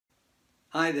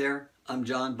Hi there, I'm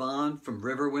John Bond from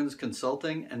Riverwinds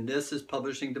Consulting, and this is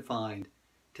Publishing Defined.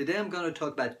 Today I'm going to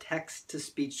talk about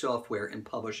text-to-speech software in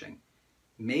publishing.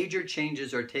 Major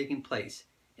changes are taking place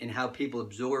in how people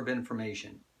absorb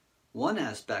information. One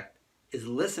aspect is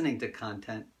listening to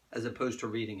content as opposed to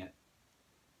reading it.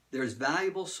 There's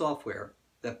valuable software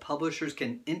that publishers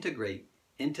can integrate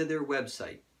into their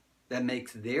website that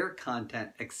makes their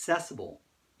content accessible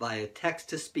via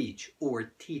text-to-speech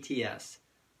or TTS.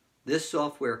 This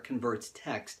software converts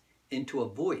text into a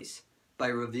voice by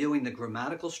reviewing the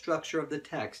grammatical structure of the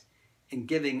text and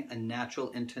giving a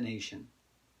natural intonation.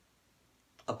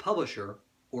 A publisher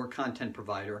or content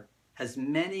provider has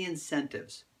many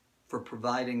incentives for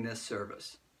providing this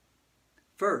service.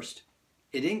 First,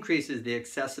 it increases the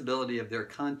accessibility of their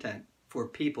content for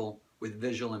people with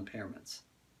visual impairments.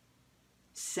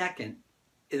 Second,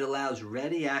 it allows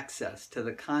ready access to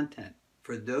the content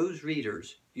for those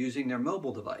readers using their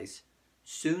mobile device,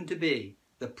 soon to be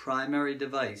the primary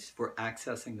device for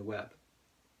accessing the web.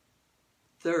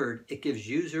 Third, it gives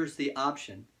users the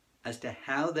option as to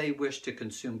how they wish to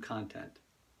consume content.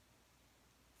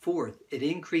 Fourth, it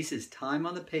increases time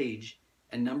on the page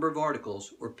and number of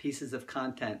articles or pieces of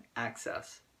content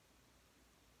access.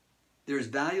 There's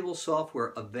valuable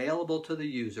software available to the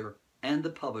user and the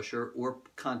publisher or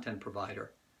content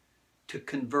provider to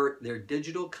convert their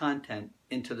digital content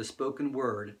into the spoken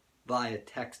word via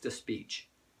text-to-speech.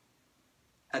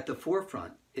 At the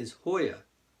forefront is Hoya,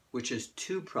 which has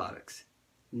two products,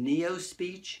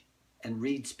 NeoSpeech and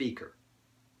ReadSpeaker.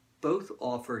 Both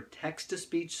offer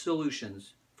text-to-speech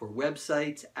solutions for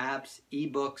websites, apps,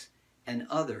 ebooks, and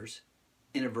others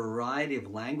in a variety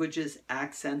of languages,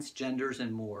 accents, genders,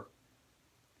 and more.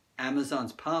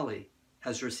 Amazon's Polly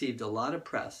has received a lot of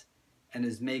press and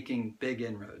is making big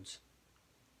inroads.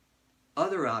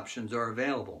 Other options are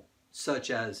available,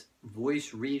 such as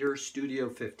Voice Reader Studio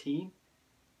 15,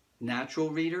 Natural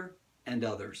Reader, and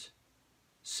others.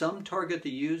 Some target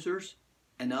the users,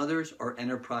 and others are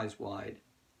enterprise-wide.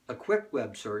 A quick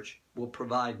web search will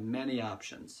provide many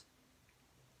options.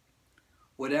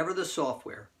 Whatever the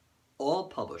software, all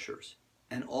publishers,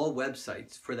 and all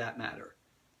websites for that matter,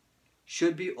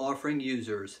 should be offering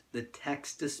users the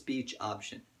text-to-speech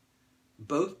option.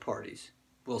 Both parties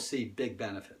will see big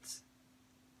benefits.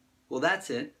 Well, that's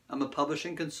it. I'm a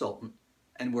publishing consultant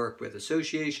and work with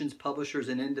associations, publishers,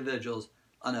 and individuals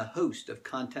on a host of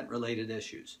content-related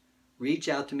issues. Reach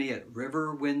out to me at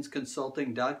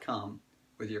riverwindsconsulting.com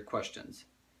with your questions.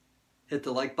 Hit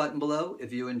the like button below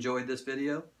if you enjoyed this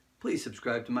video. Please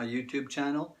subscribe to my YouTube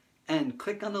channel and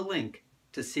click on the link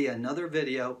to see another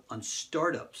video on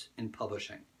startups in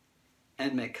publishing.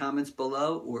 And make comments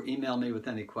below or email me with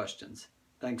any questions.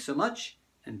 Thanks so much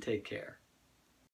and take care.